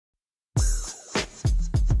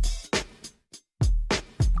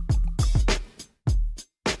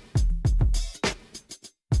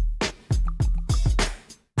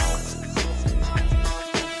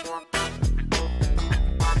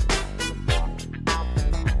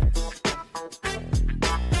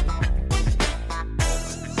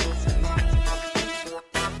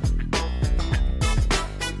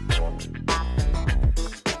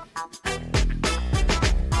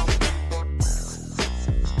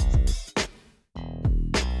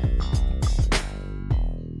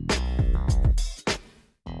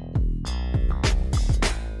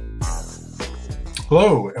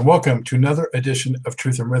Hello, and welcome to another edition of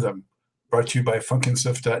Truth and Rhythm, brought to you by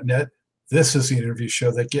funkandstuff.net. This is the interview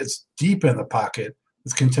show that gets deep in the pocket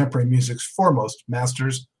with contemporary music's foremost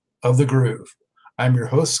masters of the groove. I'm your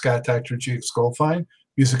host, Scott Dr. Goldfine,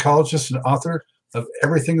 musicologist and author of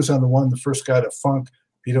Everything is on the One, the First Guide to Funk.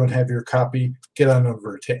 If you don't have your copy, get on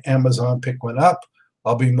over to Amazon, pick one up.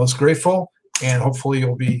 I'll be most grateful, and hopefully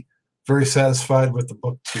you'll be very satisfied with the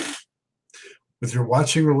book too. With your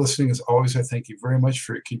watching or listening, as always, I thank you very much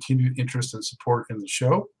for your continued interest and support in the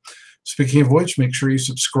show. Speaking of which, make sure you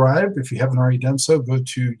subscribe. If you haven't already done so, go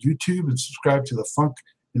to YouTube and subscribe to the Funk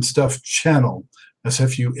and Stuff channel.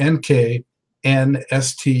 SFUNKNSTUFF.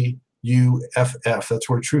 That's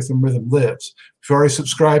where Truth and Rhythm lives. If you already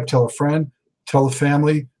subscribed, tell a friend, tell a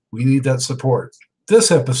family. We need that support. This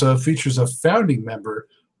episode features a founding member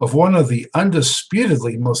of one of the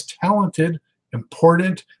undisputedly most talented,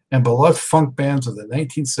 important, and beloved funk bands of the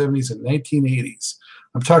 1970s and 1980s.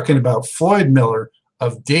 I'm talking about Floyd Miller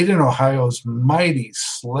of Dayton, Ohio's mighty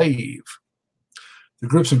Slave. The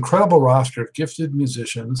group's incredible roster of gifted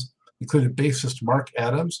musicians included bassist Mark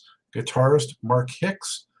Adams, guitarist Mark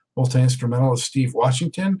Hicks, multi-instrumentalist Steve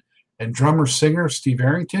Washington, and drummer-singer Steve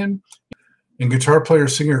Arrington, and guitar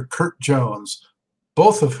player-singer Kurt Jones,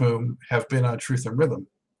 both of whom have been on Truth and Rhythm.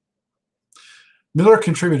 Miller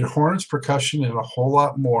contributed horns, percussion, and a whole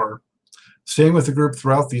lot more, staying with the group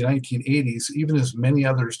throughout the 1980s, even as many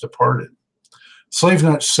others departed. Slave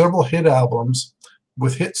notched several hit albums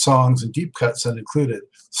with hit songs and deep cuts that included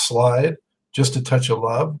Slide, Just a Touch of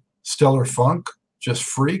Love, Stellar Funk, Just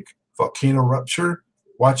Freak, Volcano Rupture,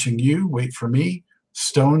 Watching You, Wait for Me,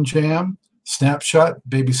 Stone Jam, Snapshot,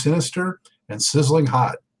 Baby Sinister, and Sizzling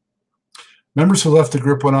Hot. Members who left the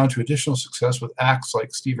group went on to additional success with acts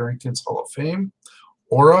like Steve Arrington's Hall of Fame,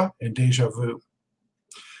 Aurra and Deju Vu.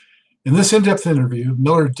 In this in-depth interview,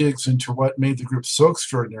 Miller digs into what made the group so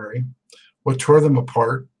extraordinary, what tore them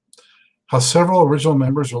apart, how several original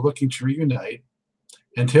members are looking to reunite,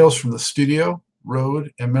 and tales from the studio,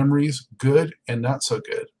 road, and memories, good and not so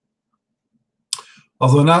good.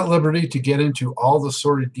 Although not at liberty to get into all the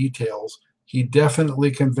sordid details, he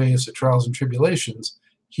definitely conveys the trials and tribulations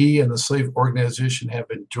he and the Slave organization have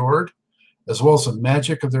endured, as well as the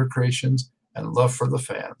magic of their creations and love for the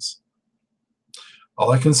fans.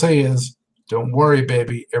 All I can say is, don't worry,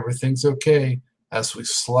 baby, everything's okay, as we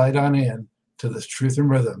slide on in to this Truth and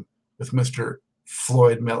Rhythm with Mr.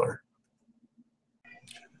 Floyd Miller.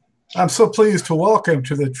 I'm so pleased to welcome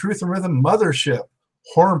to the Truth and Rhythm mothership,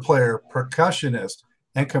 horn player, percussionist,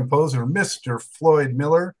 and composer, Mr. Floyd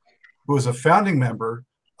Miller, who is a founding member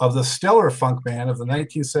of the stellar funk band of the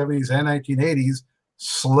 1970s and 1980s,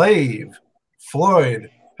 Slave. Floyd,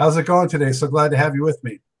 how's it going today? So glad to have you with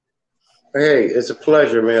me. Hey, it's a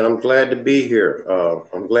pleasure, man. I'm glad to be here.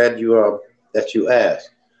 I'm glad that you asked.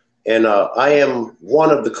 And I am one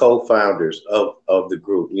of the co-founders of the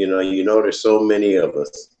group. You know, there's so many of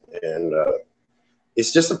us, and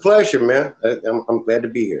it's just a pleasure, man. I'm glad to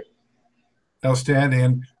be here. Outstanding.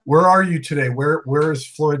 And where are you today? Where is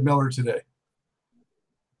Floyd Miller today?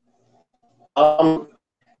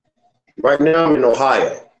 Right now I'm in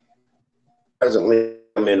Ohio. Presently,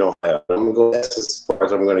 I'm in Ohio. I'm gonna go. That's as far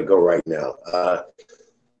as I'm gonna go right now.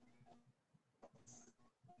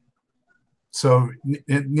 So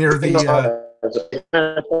near the.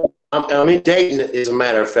 I'm in Dayton, as a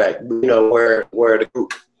matter of fact. You know where the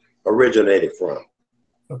group originated from.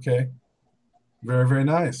 Okay. Very, very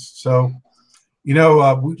nice. So, you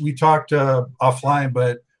know, we talked offline,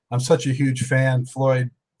 but I'm such a huge fan,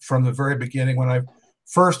 Floyd, from the very beginning. When I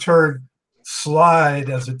first heard Slide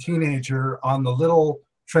as a teenager on the little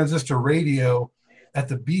transistor radio at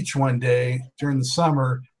the beach one day during the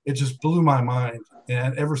summer, it just blew my mind.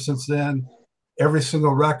 And ever since then, every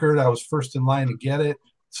single record, I was first in line to get it.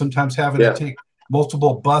 Sometimes having to take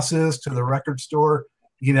multiple buses to the record store,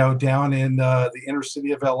 you know, down in the inner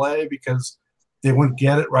city of LA because they wouldn't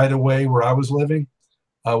get it right away where I was living.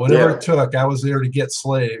 Whatever it took, I was there to get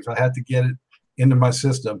Slave. I had to get it into my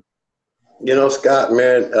system. You know, Scott,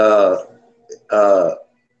 man,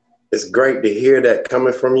 it's great to hear that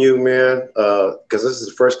coming from you, man, because this is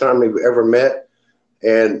the first time we've ever met.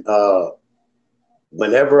 And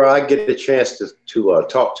whenever I get the chance to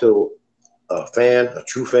talk to a fan, a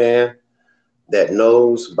true fan that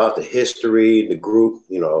knows about the history, the group,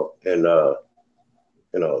 you know, and the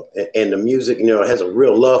music, you know, has a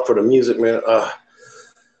real love for the music, man,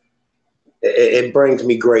 it brings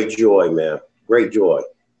me great joy, man. Great joy.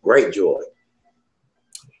 Great joy.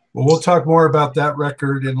 Well, we'll talk more about that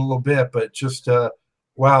record in a little bit, but just,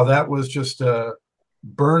 wow, that was just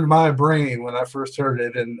burned my brain when I first heard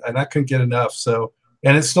it, and I couldn't get enough. So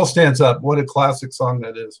And it still stands up. What a classic song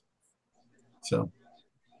that is. So.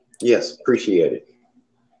 Yes, appreciate it.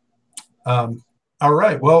 All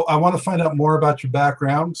right. Well, I want to find out more about your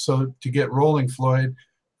background. So to get rolling, Floyd,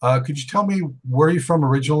 could you tell me where you're from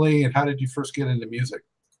originally and how did you first get into music?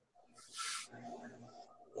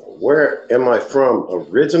 Where am I from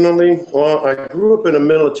originally? Well, I grew up in a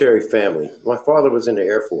military family. My father was in the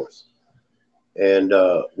Air Force. And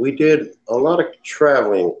we did a lot of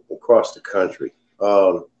traveling across the country.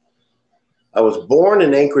 I was born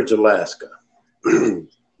in Anchorage, Alaska.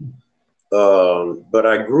 But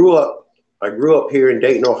I grew up here in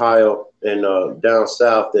Dayton, Ohio, and down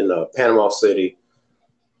south in Panama City,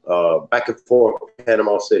 back and forth,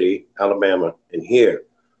 Panama City, Alabama, and here.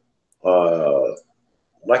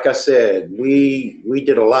 Like I said, we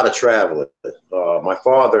did a lot of traveling. My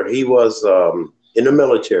father, he was in the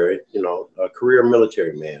military, you know, a career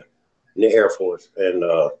military man in the Air Force, and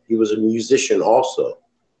he was a musician also.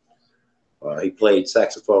 He played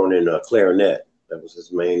saxophone and clarinet. That was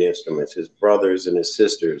his main instruments. His brothers and his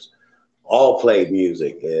sisters all played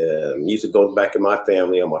music. Music goes back in my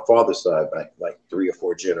family on my father's side, back like 3 or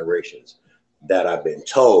 4 generations that I've been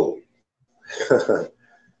told.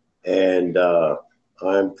 And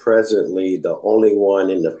I'm presently the only one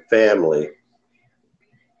in the family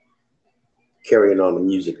carrying on the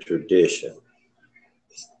music tradition.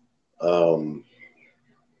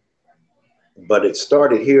 But it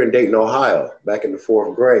started here in Dayton, Ohio, back in the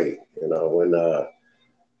 4th grade, you know, when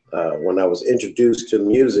I was introduced to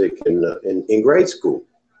music in grade school.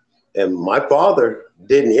 And my father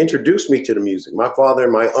didn't introduce me to the music. My father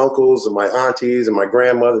and my uncles and my aunties and my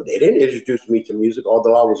grandmother, they didn't introduce me to music,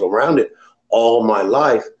 although I was around it all my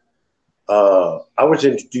life. I was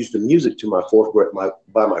introduced to music to my 4th grade,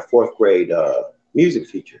 by my 4th grade music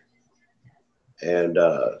teacher. And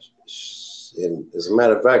as a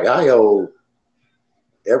matter of fact, I owe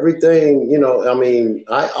everything, you know, I mean,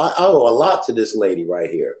 I owe a lot to this lady right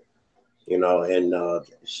here, you know, and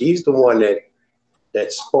she's the one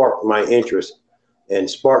that sparked my interest and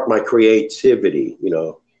sparked my creativity, you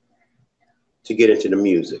know, to get into the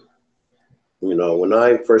music. You know, when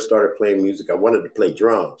I first started playing music, I wanted to play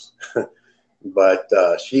drums, but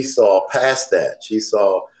she saw past that. She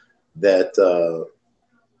saw that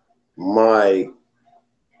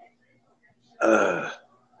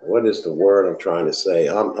what is the word I'm trying to say?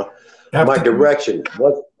 My direction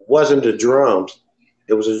wasn't the drums,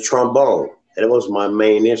 it was a trombone. And it was my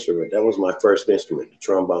main instrument. That was my first instrument, the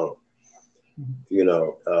trombone. You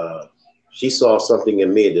know, she saw something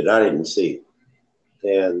in me that I didn't see.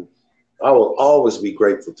 And I will always be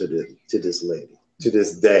grateful to this lady, to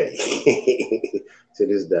this day, to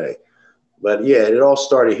this day. But yeah, it all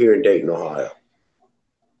started here in Dayton, Ohio.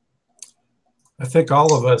 I think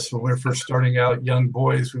all of us, when we were first starting out, young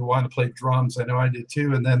boys, we wanted to play drums. I know I did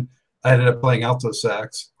too. And then I ended up playing alto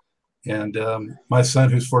sax. And my son,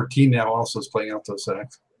 who's 14 now, also is playing alto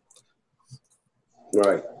sax.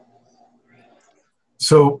 Right.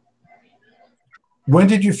 So when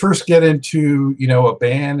did you first get into, you know, a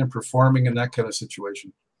band and performing in that kind of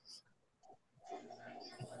situation?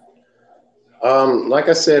 Like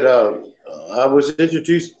I said, I was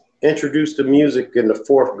introduced to music in the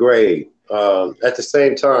 4th grade. At the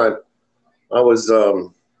same time, I was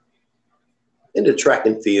in the track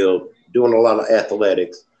and field, doing a lot of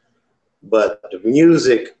athletics. But the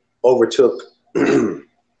music overtook.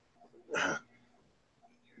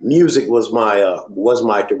 Music was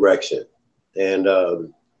my direction, and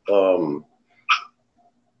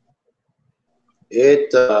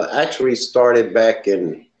it actually started back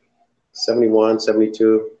in 71,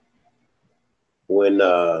 72, when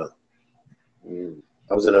I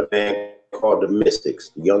was in a band called the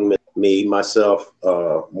Mystics. Me, myself,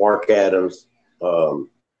 Mark Adams, Tom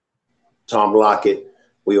Lockett.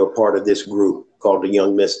 We were part of this group called the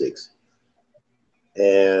Young Mystics,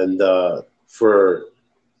 and for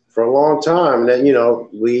a long time, that, you know,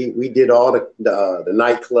 we did all the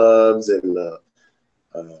nightclubs and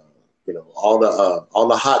you know, all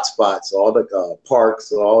the hot spots, all the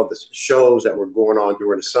parks, all the shows that were going on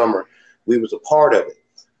during the summer. We was a part of it,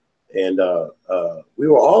 and we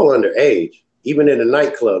were all underage. Even in the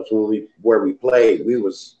nightclubs where we played, it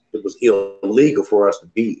was illegal for us to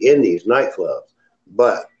be in these nightclubs.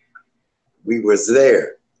 But we was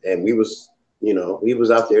there, and we was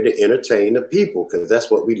out there to entertain the people, because that's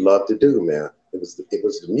what we love to do, man. It was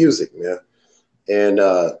the music, man. And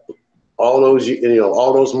all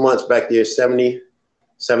those months back there, 70,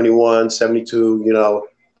 71, 72, you know,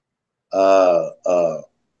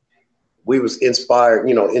 we was inspired,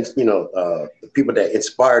 the people that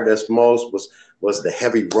inspired us most was the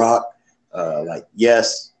heavy rock, like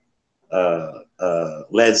Yes,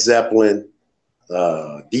 Led Zeppelin,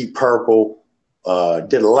 Deep Purple.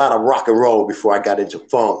 Did a lot of rock and roll before I got into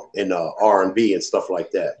funk and R&B and stuff like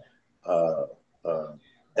that.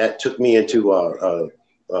 That took me into,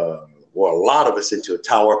 well, a lot of us into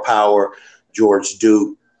Tower Power, George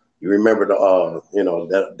Duke. You remember the, you know,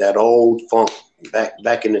 that old funk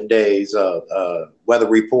back in the days, Weather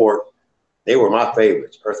Report. They were my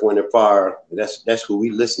favorites. Earth, Wind, and Fire. That's who we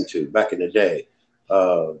listened to back in the day.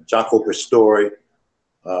 Jaco Pastorius.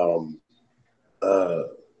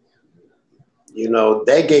 You know,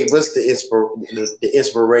 they gave us the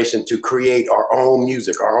inspiration to create our own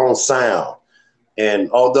music, our own sound. And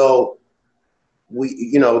although we,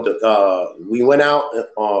 you know, we went out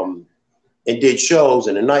and did shows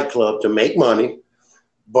in a nightclub to make money,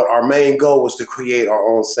 but our main goal was to create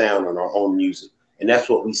our own sound and our own music. And that's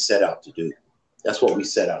what we set out to do. That's what we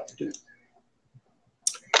set out to do.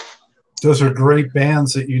 Those are great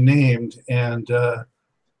bands that you named, and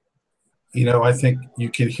you know, I think you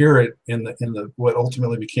can hear it in the what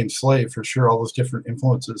ultimately became Slave, for sure, all those different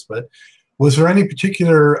influences. But was there any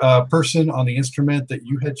particular person on the instrument that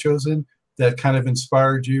you had chosen that kind of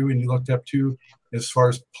inspired you and you looked up to as far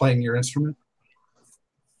as playing your instrument?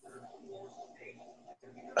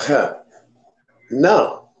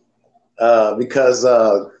 No, because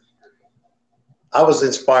I was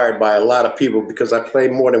inspired by a lot of people because I play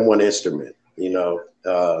more than one instrument. You know,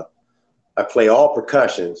 I play all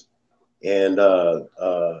percussions. And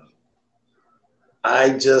I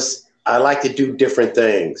like to do different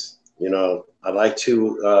things. You know, I like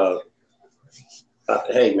to,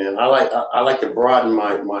 hey man, I like to broaden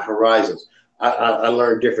my horizons. I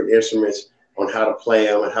learn different instruments on how to play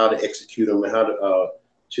them and how to execute them and how to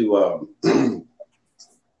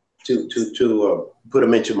put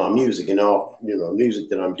them into my music and all, you know, music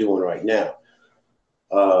that I'm doing right now.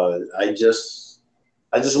 I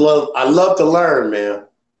love to learn, man.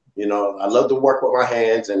 You know, I love to work with my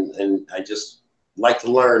hands, and I just like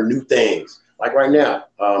to learn new things. Like right now,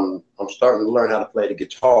 I'm starting to learn how to play the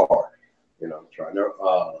guitar. You know, I'm trying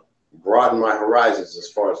to broaden my horizons as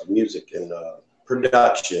far as music and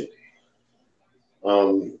production.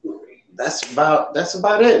 That's about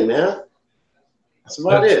it, man. That's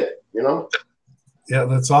about it. You know. Yeah,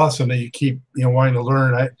 that's awesome that you keep, you know, wanting to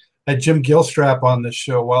learn. I had Jim Gilstrap on this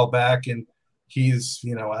show a while back, and he's,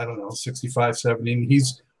 you know, I don't know, 65, 70, and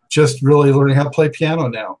he's just really learning how to play piano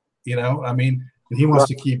now. You know, I mean, and he wants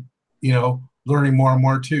to keep, you know, learning more and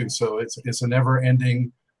more too. So it's a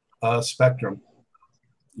never-ending spectrum.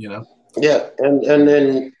 You know. Yeah,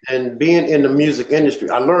 and being in the music industry,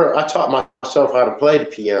 I taught myself how to play the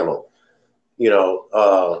piano. You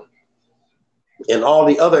know, and all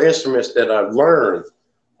the other instruments that I've learned,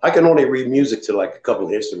 I can only read music to like a couple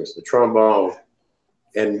of instruments, the trombone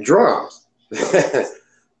and drums.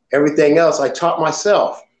 Everything else I taught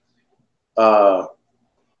myself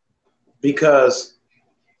because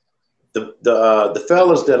the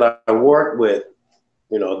fellas that I worked with,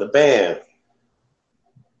 you know, the band,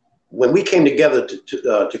 when we came together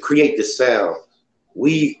to create this sound,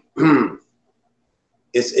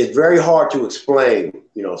 it's very hard to explain,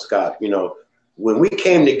 you know, Scott. You know, when we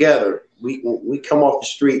came together, we come off the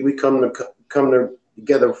street, we come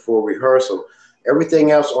together for rehearsal. Everything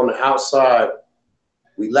else on the outside,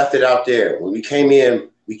 we left it out there. When we came in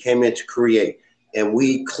to create, and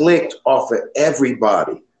we clicked off of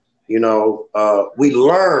everybody. You know, we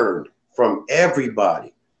learned from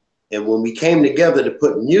everybody. And when we came together to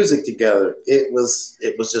put music together, it was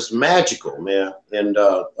just magical, man. And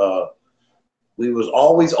we was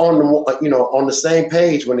always on the same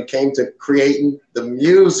page when it came to creating the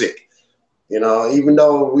music. You know, even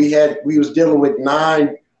though we was dealing with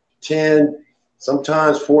 9, 10,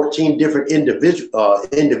 sometimes 14 different individuals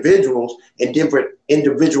and different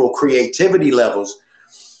individual creativity levels.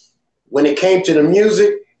 When it came to the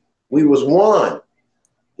music, we was one.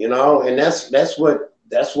 You know, and that's what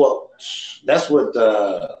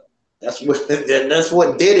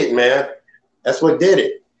did it, man. That's what did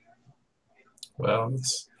it. Well,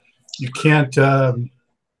 you can't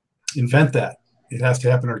invent that. It has to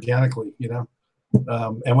happen organically, you know.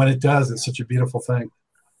 And when it does, it's such a beautiful thing.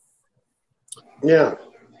 Yeah.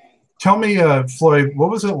 Tell me, Floyd, what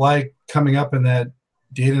was it like coming up in that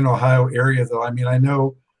Dayton, Ohio area, though? I mean, I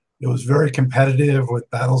know it was very competitive with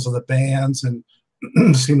battles of the bands, and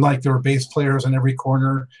seemed like there were bass players in every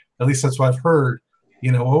corner. At least that's what I've heard.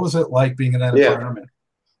 You know, what was it like being in that environment?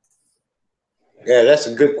 Yeah, that's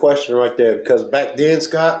a good question right there. Because back then,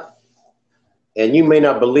 Scott, and you may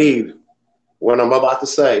not believe what I'm about to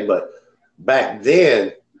say, but back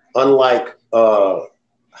then, unlike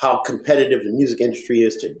how competitive the music industry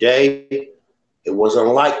is today, It wasn't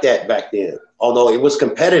like that back then, although it was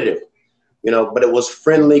competitive, you know, but it was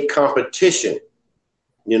friendly competition,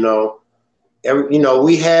 you know.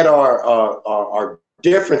 We had our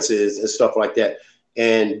differences and stuff like that.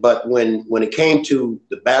 But when it came to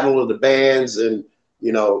the battle of the bands and,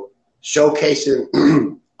 you know,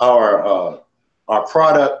 showcasing our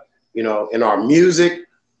product, you know, and our music,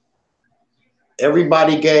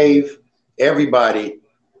 everybody gave everybody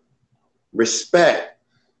respect.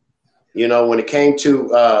 You know, when it came to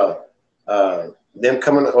them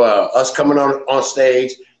coming, us coming on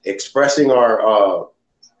stage, expressing our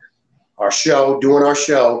show, doing our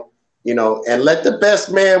show, you know, and let the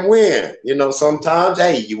best man win. You know, sometimes,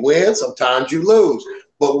 hey, you win, sometimes you lose.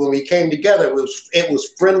 But when we came together, it was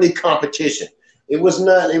friendly competition. It was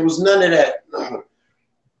none of that. It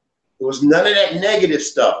was none of that negative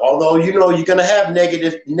stuff. Although, you know, you're gonna have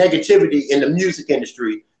negativity in the music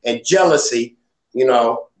industry and jealousy. You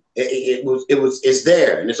know, it's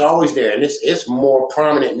there and it's always there, and it's more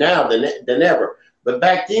prominent now than ever. But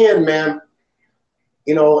back then, man,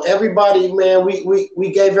 you know, everybody, man,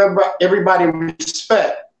 we gave everybody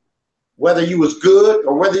respect, whether you was good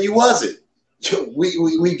or whether you wasn't.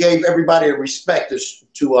 We gave everybody a respect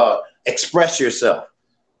to express yourself,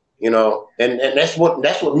 you know, and that's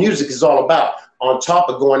what music is all about. On top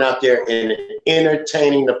of going out there and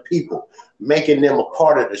entertaining the people, making them a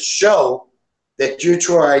part of the show that you're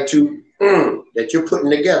trying to that you're putting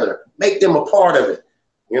together, make them a part of it,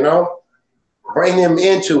 you know. Bring them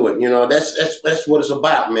into it, you know. That's what it's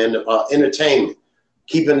about, man. Entertainment,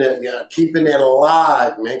 keeping it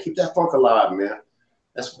alive, man. Keep that funk alive, man.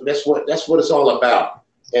 That's what it's all about.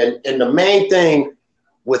 And the main thing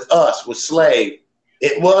with us, with Slave,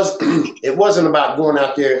 it wasn't about going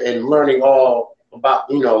out there and learning all about,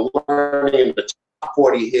 you know, learning the top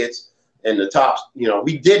 40 hits and the tops. You know,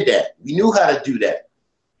 we did that. We knew how to do that,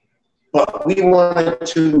 but we wanted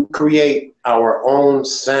to create our own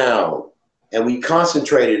sound. And we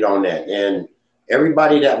concentrated on that, and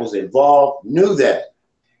everybody that was involved knew that.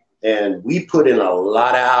 And we put in a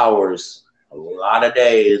lot of hours, a lot of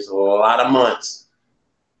days, a lot of months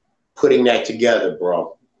putting that together,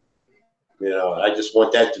 bro. You know, I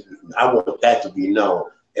want that to be known.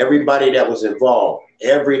 Everybody that was involved,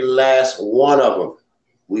 every last one of them,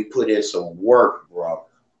 we put in some work, bro.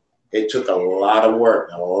 It took a lot of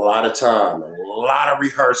work, a lot of time, a lot of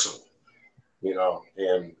rehearsal, you know,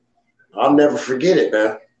 and I'll never forget it,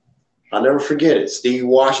 man. I'll never forget it. Steve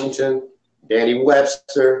Washington, Danny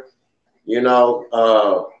Webster, you know,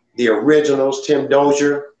 the originals, Tim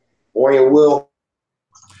Dozier, Orion Will.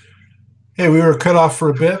 Hey, we were cut off for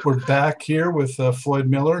a bit. We're back here with Floyd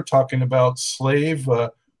Miller talking about Slave.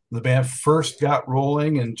 The band first got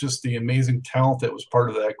rolling and just the amazing talent that was part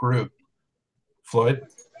of that group. Floyd?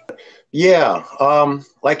 Yeah,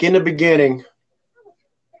 like in the beginning,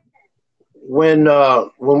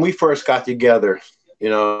 when we first got together, you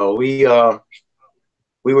know, we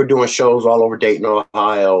were doing shows all over Dayton,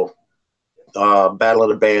 Ohio, Battle of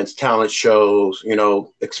the Bands, talent shows, you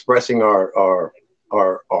know, expressing our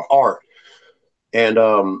art. And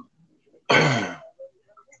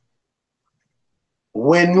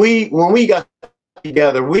when we got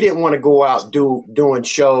together, we didn't want to go out doing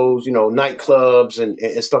shows, you know, nightclubs and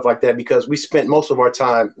stuff like that, because we spent most of our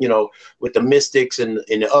time, you know, with the Mystics and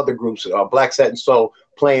the other groups, Black Satin Soul,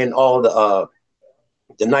 playing all the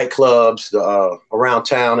nightclubs around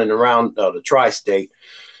town and around the tri-state.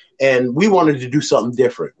 And we wanted to do something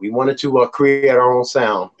different. We wanted to create our own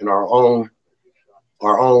sound and our own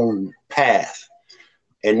path.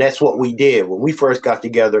 And that's what we did. When we first got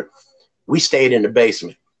together, we stayed in the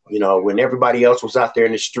basement. You know, when everybody else was out there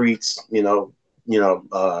in the streets, you know,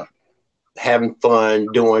 having fun,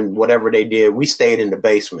 doing whatever they did, we stayed in the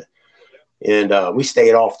basement, and we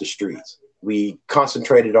stayed off the streets. We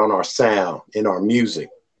concentrated on our sound and our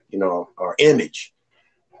music, you know, our image.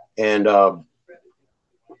 And,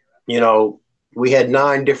 you know, we had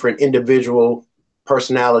 9 different individual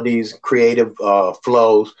personalities, creative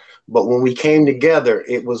flows. But when we came together,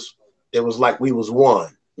 it was like we was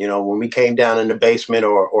one. You know, when we came down in the basement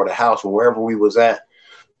or the house or wherever we was at,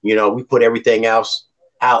 you know, we put everything else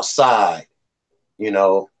outside, you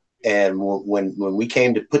know, and when we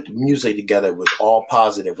came to put the music together, it was all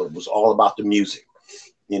positive. It was all about the music,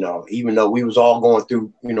 you know, even though we was all going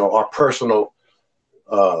through, you know, our personal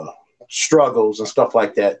struggles and stuff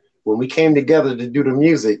like that. When we came together to do the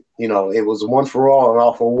music, you know, it was one for all and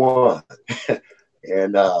all for one.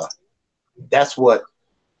 And that's what,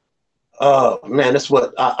 man, that's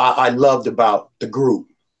what I loved about the group,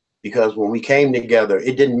 because when we came together,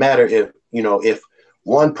 it didn't matter if, you know, if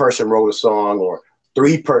one person wrote a song or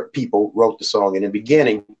 3 people wrote the song. In the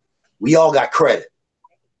beginning, we all got credit,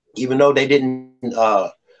 even though they didn't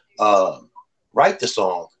write the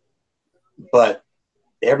song, but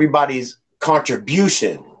everybody's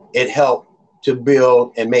contribution, it helped to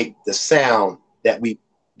build and make the sound that we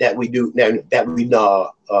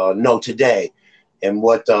know today, and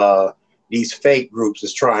what these fake groups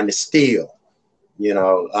is trying to steal. You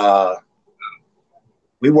know,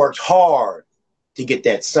 we worked hard to get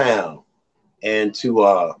that sound and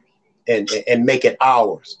to and make it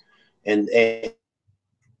ours. And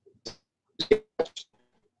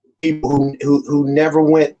people who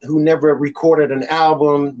never recorded an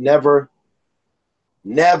album, never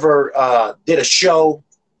did a show,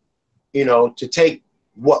 you know, to take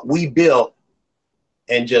what we built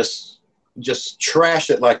and just trash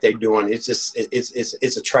it like they're doing. It's just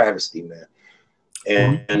it's a travesty, man.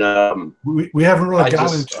 And we haven't really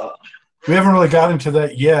we haven't really got into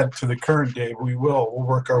that yet, to the current day. But we'll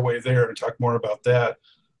work our way there and talk more about that.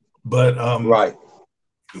 But right,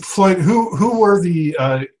 Floyd, who were the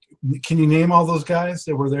can you name all those guys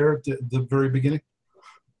that were there at the very beginning?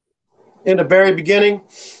 In the very beginning,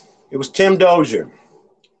 it was Tim Dozier,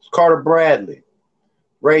 Carter Bradley,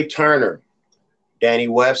 Ray Turner, Danny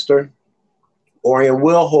Webster, Orion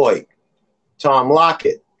Wilhoit, Tom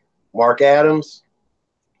Lockett, Mark Adams,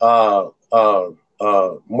 Mark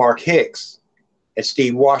Hicks, and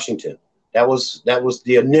Steve Washington. That was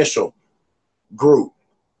the initial group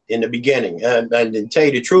in the beginning. And to tell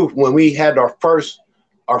you the truth, when we had our first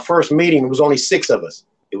meeting, it was only 6 of us.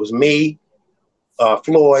 It was me,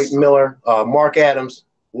 Floyd Miller, Mark Adams,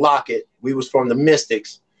 Lockett. We was from the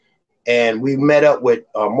Mystics, and we met up with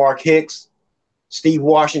Mark Hicks, Steve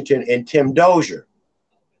Washington, and Tim Dozier.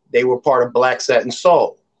 They were part of Black Satin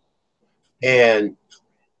Soul, and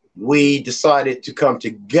we decided to come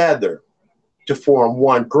together to form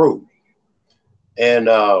one group. And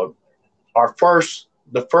the first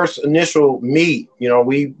initial meet, you know,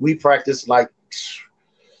 we practiced, like,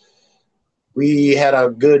 we had a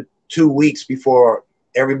good 2 weeks before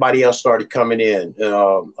everybody else started coming in.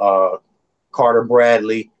 Carter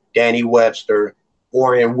Bradley, Danny Webster,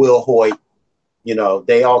 Orion Wilhoit, you know,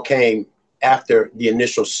 they all came after the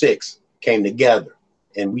initial 6 came together.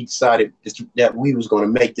 And we decided that we was going to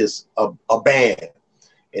make this a band.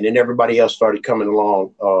 And then everybody else started coming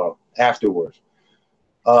along afterwards.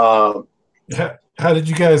 How did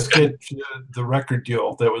you guys get the record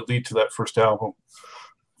deal that would lead to that first album?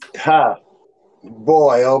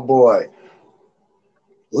 Boy, oh boy.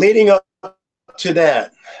 Leading up to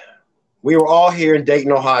that, we were all here in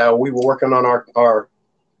Dayton, Ohio. We were working on our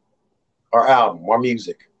album, our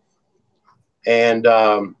music. And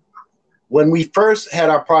when we first had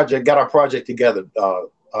got our project together,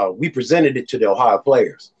 we presented it to the Ohio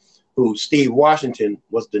Players, who Steve Washington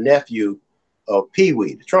was the nephew of Pee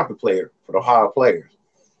Wee, the trumpet player for the Ohio Players.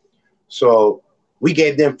 So we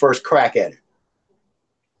gave them first crack at it.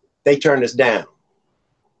 They turned us down.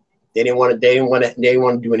 They didn't want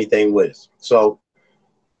to do anything with us. So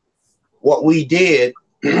what we did,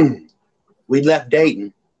 we left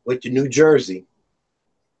Dayton, went to New Jersey,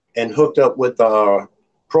 and hooked up with our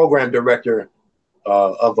program director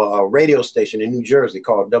of a radio station in New Jersey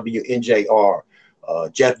called WNJR,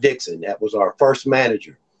 Jeff Dixon. That was our first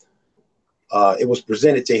manager. It was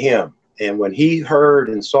presented to him. And when he heard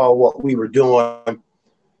and saw what we were doing,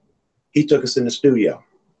 he took us in the studio.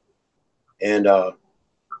 And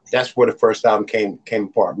that's where the first album came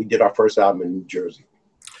apart. We did our first album in New Jersey.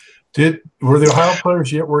 Were the Ohio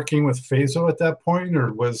Players yet working with Phaso at that point,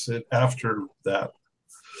 or was it after that?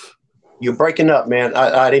 You're breaking up, man.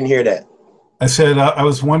 I didn't hear that. I said I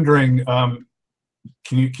was wondering. Can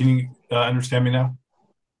you understand me now?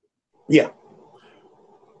 Yeah.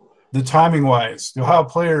 The timing wise, the Ohio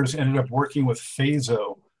Players ended up working with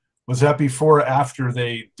Phaso. Was that before or after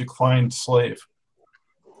they declined Slave?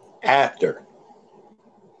 After.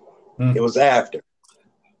 It was after.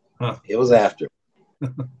 Huh. It was after.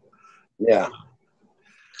 Yeah.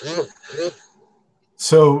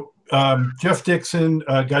 So Jeff Dixon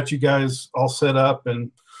got you guys all set up,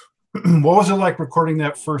 and what was it like recording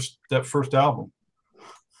that first album?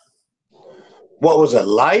 What was it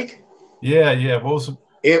like? Yeah. What was it?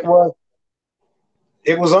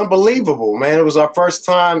 It was unbelievable, man. It was our first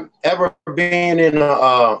time ever being in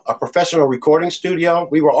a professional recording studio.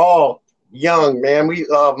 We were all young, man.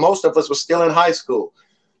 Most of us were still in high school.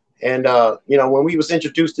 And, you know, when we was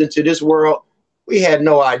introduced into this world, we had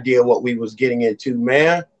no idea what we was getting into,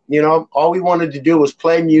 man. You know, all we wanted to do was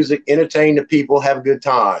play music, entertain the people, have a good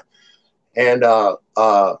time. And,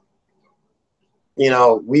 you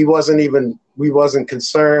know, we wasn't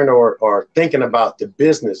concerned or thinking about the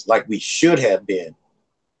business like we should have been.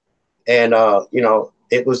 And, you know,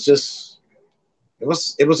 it was just, it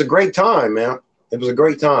was a great time, man. It was a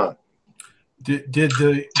great time. Did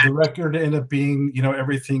the record end up being, you know,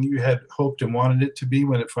 everything you had hoped and wanted it to be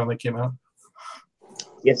when it finally came out?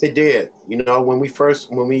 Yes, it did. You know, when we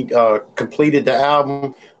completed the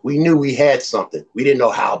album, we knew we had something. We didn't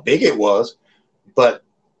know how big it was, but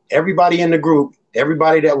everybody in the group,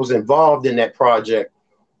 everybody that was involved in that project,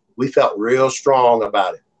 we felt real strong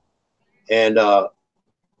about it. And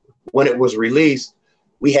when it was released,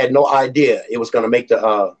 we had no idea it was going to make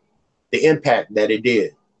the impact that it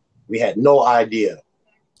did. We had no idea.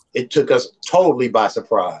 It took us totally by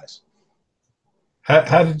surprise.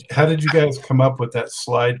 How did you guys come up with that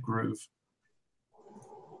slide groove?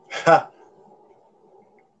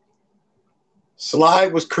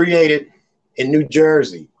 Slide was created in New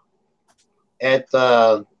Jersey at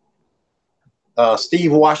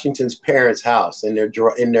Steve Washington's parents' house in their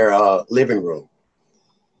living room.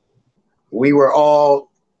 We were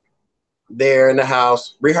all there in the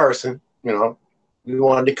house rehearsing. You know, we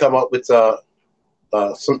wanted to come up with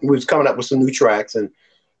we was coming up with some new tracks, and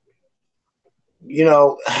you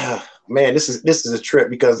know, man, this is a trip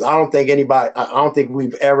because I don't think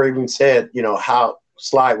we've ever even said, you know, how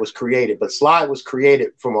Slide was created, but Slide was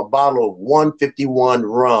created from a bottle of 151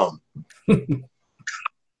 rum.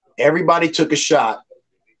 Everybody took a shot,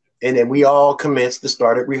 and then we all commenced to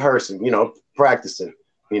started rehearsing, you know, practicing,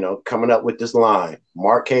 you know, coming up with this line.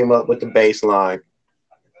 Mark came up with the bass line,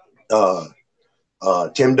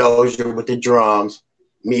 Tim Dozier with the drums,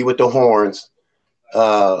 me with the horns,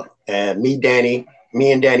 and me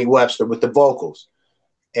and Danny Webster with the vocals.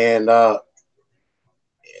 And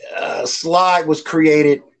Slide was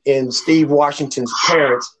created in Steve Washington's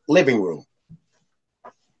parents' living room.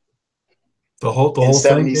 The whole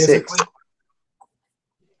thing, basically?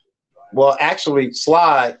 Well, actually,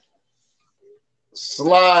 Slide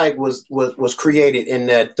was created in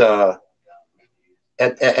that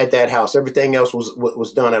at that house. Everything else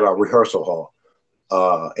was done at our rehearsal hall.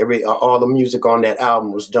 All the music on that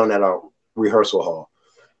album was done at our rehearsal hall.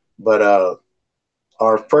 But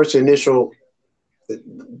our first initial,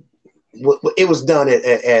 it was done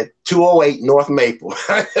at 208 North Maple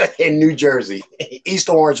in New Jersey, East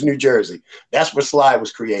Orange, New Jersey. That's where Slide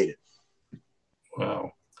was created.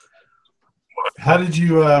 Wow. How did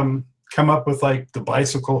you come up with like the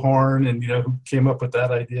bicycle horn, and you know, who came up with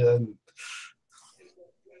that idea?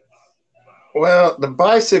 Well, the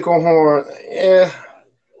bicycle horn, yeah,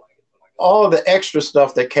 all the extra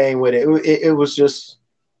stuff that came with it, it was just,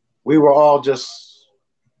 we were all just,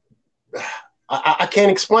 I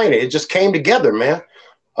can't explain it. It just came together, man.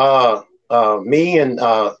 Me and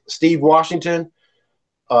Steve Washington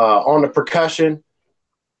on the percussion,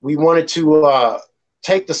 we wanted to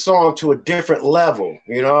take the song to a different level,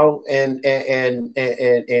 you know, and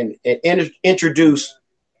introduce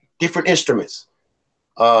different instruments.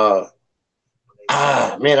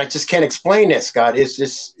 Man, I just can't explain that, Scott. It's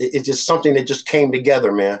just something that just came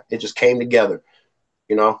together, man. It just came together,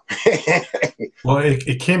 you know. Well,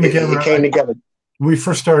 it came together. It came together. When we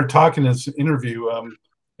first started talking in this interview,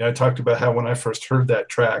 I talked about how when I first heard that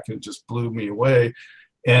track, it just blew me away.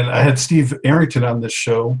 And I had Steve Arrington on this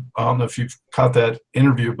show. I don't know if you've caught that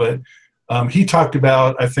interview, but he talked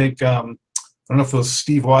about, I think, I don't know if it was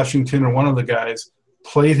Steve Washington or one of the guys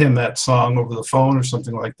played him that song over the phone or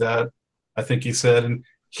something like that, I think he said. And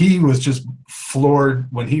he was just floored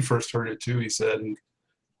when he first heard it too, he said. And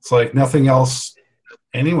it's like nothing else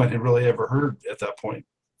anyone had really ever heard at that point.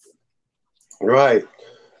 Right.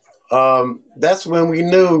 That's when we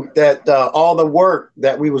knew that all the work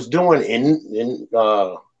that we was doing in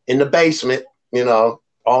the basement, you know,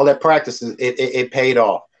 all that practice, it paid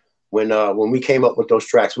off. When we came up with those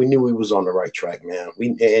tracks, we knew we was on the right track, man.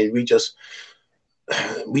 We just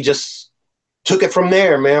took it from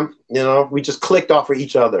there, man. You know, we just clicked off of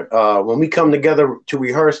each other. When we come together to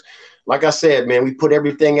rehearse, like I said, man, we put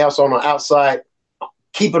everything else on the outside,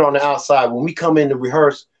 keep it on the outside. When we come in to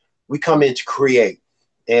rehearse, we come in to create.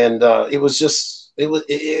 And it was just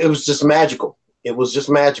magical. It was just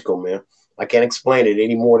magical, man. I can't explain it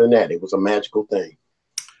any more than that. It was a magical thing.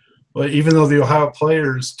 Well, even though the Ohio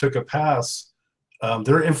Players took a pass,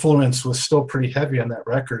 their influence was still pretty heavy on that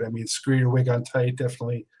record. I mean, Screw Your Wig On Tight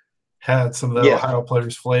definitely had some of that Ohio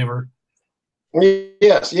Players flavor.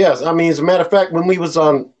 Yes. I mean, as a matter of fact, when we was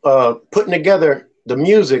on putting together the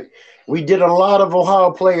music, we did a lot of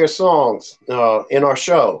Ohio Players songs in our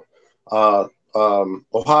show.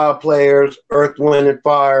 Ohio Players, Earth, Wind and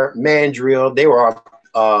Fire, Mandrill. They were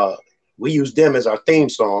our, we used them as our theme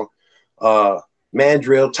song.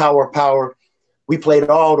 Mandrill, Tower Power. We played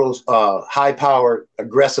all those high powered,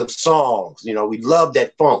 aggressive songs. You know, we loved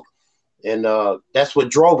that funk. And that's what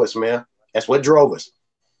drove us, man. That's what drove us.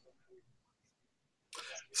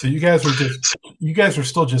 So you guys were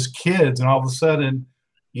still just kids, and all of a sudden,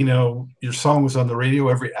 you know, your song was on the radio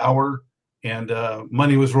every hour, and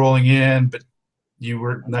money was rolling in, but you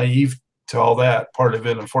were naive to all that part of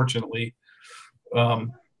it, unfortunately.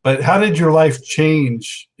 But how did your life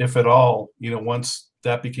change, if at all, you know, once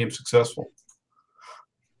that became successful?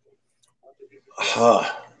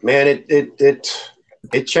 Man,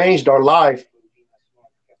 it changed our life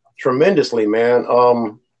tremendously, man.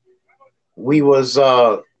 We was,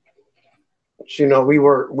 you know, we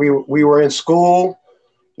were in school,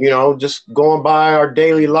 you know, just going by our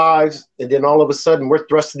daily lives, and then all of a sudden we're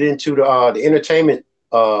thrusted into the entertainment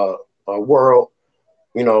world,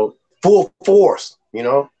 you know, full force, you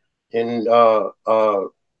know. And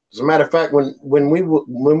as a matter of fact, when we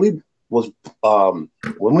went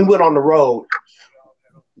on the road,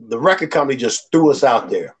 the record company just threw us out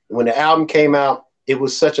there. When the album came out, it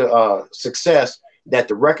was such a success that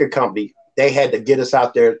the record company, they had to get us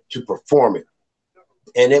out there to perform it.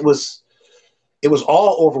 And it was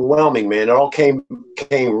all overwhelming, man. It all came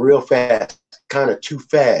real fast, kind of too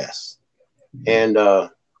fast. And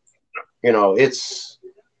you know, it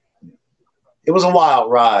was a wild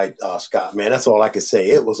ride, Scott, man. That's all I can say.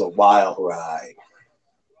 It was a wild ride.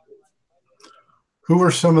 Who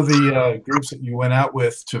were some of the groups that you went out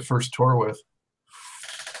with to first tour with?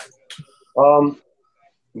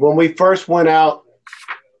 When we first went out,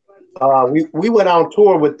 we went on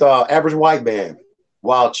tour with Average White Band,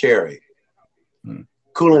 Wild Cherry,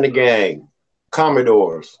 Kool and the Gang,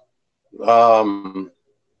 Commodores,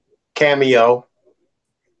 Cameo,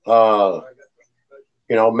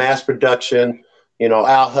 you know, Mass Production, you know,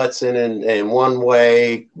 Al Hudson and One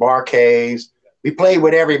Way, Bar Caves. We played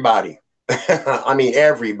with everybody. I mean,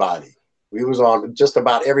 everybody. We was on just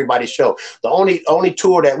about everybody's show. The only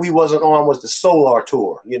tour that we wasn't on was the Solar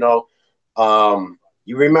tour. You know,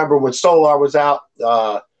 you remember when Solar was out?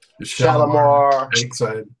 Shalimar,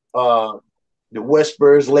 Lakeside, the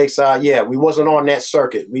Whispers, Lakeside. Yeah, we wasn't on that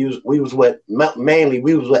circuit. We was with mainly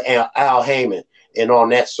Al Heyman and on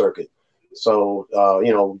that circuit. So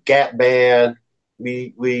you know, Gap Band.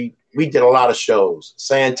 We did a lot of shows.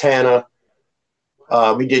 Santana.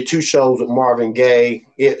 We did 2 shows with Marvin Gaye.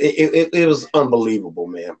 It was unbelievable,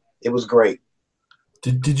 man. It was great.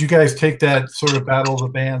 Did you guys take that sort of battle of the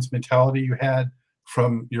bands mentality you had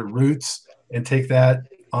from your roots and take that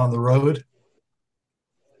on the road?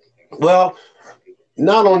 Well,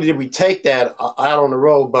 not only did we take that out on the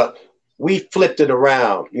road, but we flipped it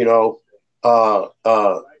around. You know,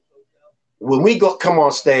 when we come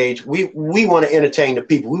on stage, we want to entertain the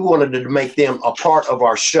people. We wanted to make them a part of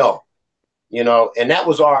our show. You know, and that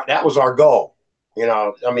was our goal. You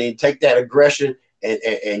know, I mean, take that aggression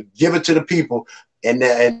and give it to the people, and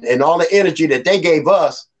all the energy that they gave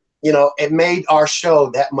us. You know, it made our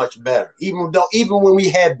show that much better. Even when we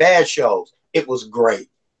had bad shows, it was great.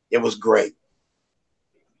 It was great.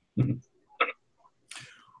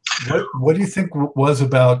 What do you think was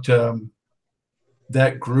about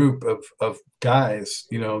that group of guys?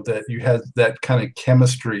 You know, that you had that kind of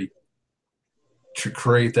chemistry to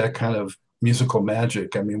create that kind of musical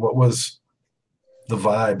magic. I mean, what was the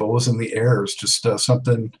vibe? What was in the airs? Just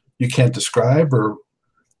something you can't describe, or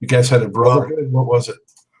you guys had a brotherhood? What was it?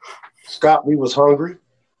 Scott, we was hungry.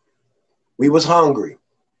 We was hungry.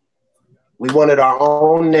 We wanted our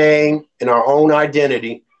own name and our own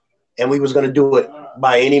identity, and we was going to do it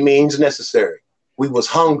by any means necessary. We was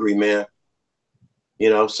hungry, man. You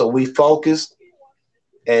know, so we focused,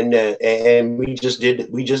 and we just did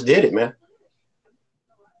it. We just did it, man.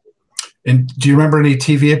 And do you remember any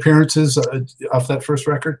TV appearances off that first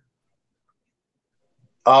record?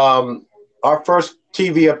 Our first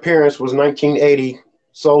TV appearance was 1980,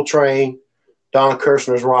 Soul Train, Don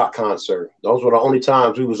Kirshner's rock concert. Those were the only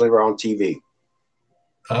times we was ever on TV.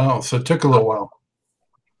 Oh, so it took a little while.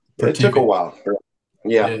 It took a while.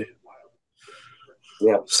 Yeah.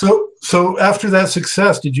 Yeah. So after that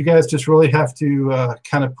success, did you guys just really have to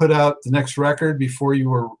kind of put out the next record before you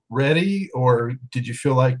were ready, or did you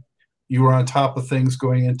feel like you were on top of things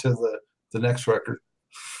going into the next record?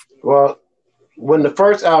 Well, when the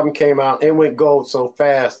first album came out, it went gold so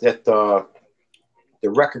fast that the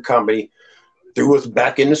record company threw us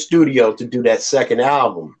back in the studio to do that second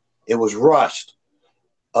album. It was rushed.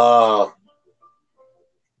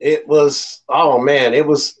 It was, oh man,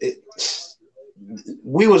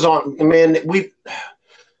 we was on, man, we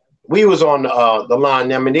was on the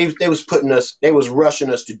line. I mean, they was rushing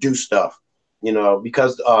us to do stuff, you know,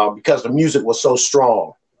 because the music was so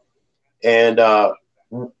strong. And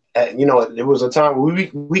you know, there was a time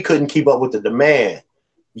we couldn't keep up with the demand.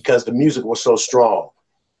 because the music was so strong.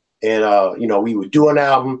 And, you know, we would do an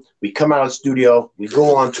album, we come out of the studio, we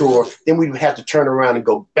go on tour, then we would have to turn around and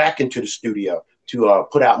go back into the studio to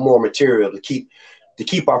put out more material to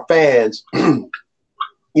keep our fans,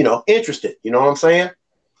 you know, interested. You know what I'm saying?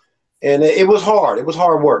 And it was hard. It was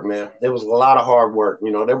hard work, man. There was a lot of hard work.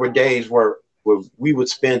 You know, there were days where we would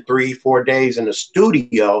spend 3-4 days in the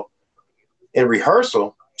studio in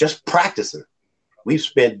rehearsal just practicing. We've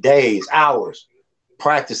spent days, hours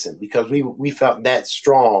practicing because we felt that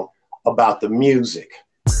strong about the music.